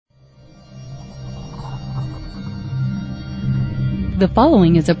The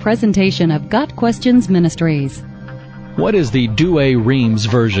following is a presentation of Got Questions Ministries. What is the Douay-Rheims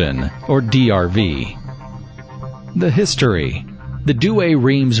version, or DRV? The history. The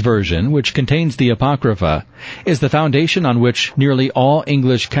Douay-Rheims version, which contains the Apocrypha, is the foundation on which nearly all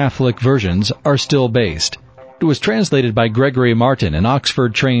English Catholic versions are still based. It was translated by Gregory Martin, an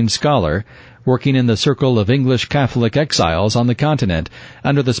Oxford-trained scholar, working in the circle of English Catholic exiles on the continent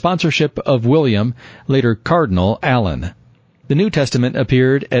under the sponsorship of William, later Cardinal Allen. The New Testament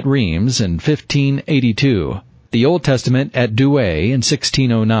appeared at Rheims in 1582, the Old Testament at Douay in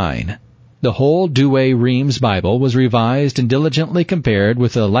 1609. The whole Douay-Rheims Bible was revised and diligently compared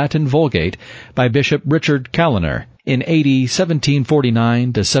with the Latin Vulgate by Bishop Richard Calliner in AD 1749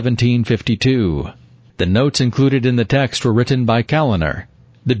 to 1752. The notes included in the text were written by Calliner.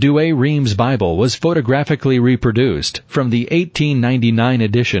 The Douay-Rheims Bible was photographically reproduced from the 1899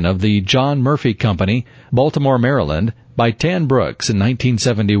 edition of the John Murphy Company, Baltimore, Maryland, by Tan Brooks in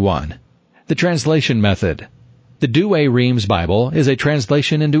 1971. The translation method. The Douay-Rheims Bible is a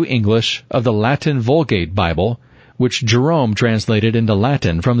translation into English of the Latin Vulgate Bible, which Jerome translated into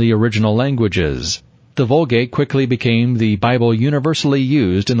Latin from the original languages. The Vulgate quickly became the Bible universally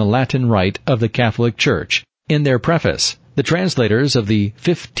used in the Latin Rite of the Catholic Church. In their preface, the translators of the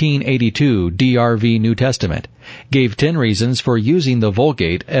 1582 DRV New Testament gave 10 reasons for using the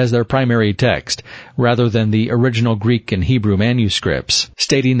Vulgate as their primary text, rather than the original Greek and Hebrew manuscripts,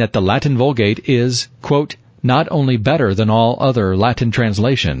 stating that the Latin Vulgate is, quote, not only better than all other Latin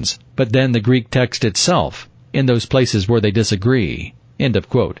translations, but than the Greek text itself, in those places where they disagree. End of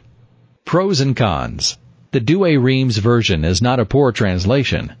quote. Pros and cons. The Douay-Rheims version is not a poor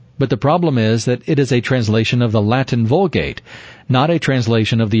translation, but the problem is that it is a translation of the Latin Vulgate, not a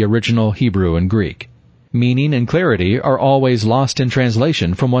translation of the original Hebrew and Greek. Meaning and clarity are always lost in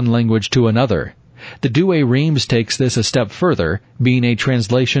translation from one language to another. The Douay-Rheims takes this a step further, being a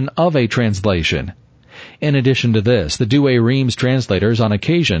translation of a translation. In addition to this, the Douay-Rheims translators on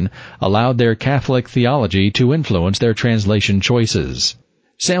occasion allowed their Catholic theology to influence their translation choices.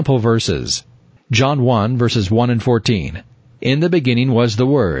 Sample verses. John 1, verses 1 and 14. In the beginning was the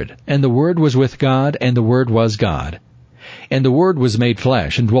Word, and the Word was with God, and the Word was God. And the Word was made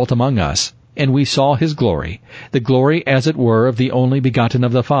flesh, and dwelt among us, and we saw His glory, the glory as it were of the only begotten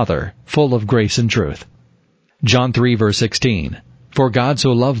of the Father, full of grace and truth. John 3, verse 16. For God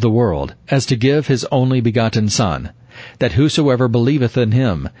so loved the world, as to give His only begotten Son, that whosoever believeth in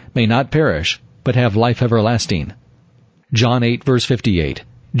Him may not perish, but have life everlasting. John 8, verse 58.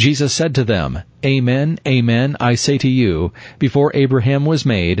 Jesus said to them, Amen, amen, I say to you, before Abraham was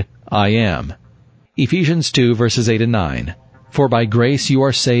made, I am. Ephesians 2, verses 8 and 9. For by grace you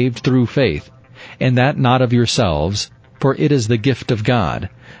are saved through faith, and that not of yourselves, for it is the gift of God,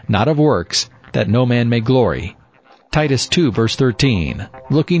 not of works, that no man may glory. Titus 2, verse 13.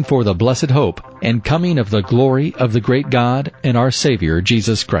 Looking for the blessed hope and coming of the glory of the great God and our Savior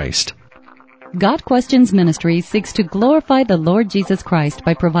Jesus Christ. Got Questions Ministries seeks to glorify the Lord Jesus Christ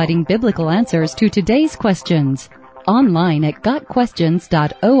by providing biblical answers to today's questions. Online at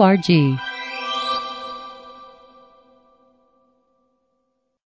gotquestions.org.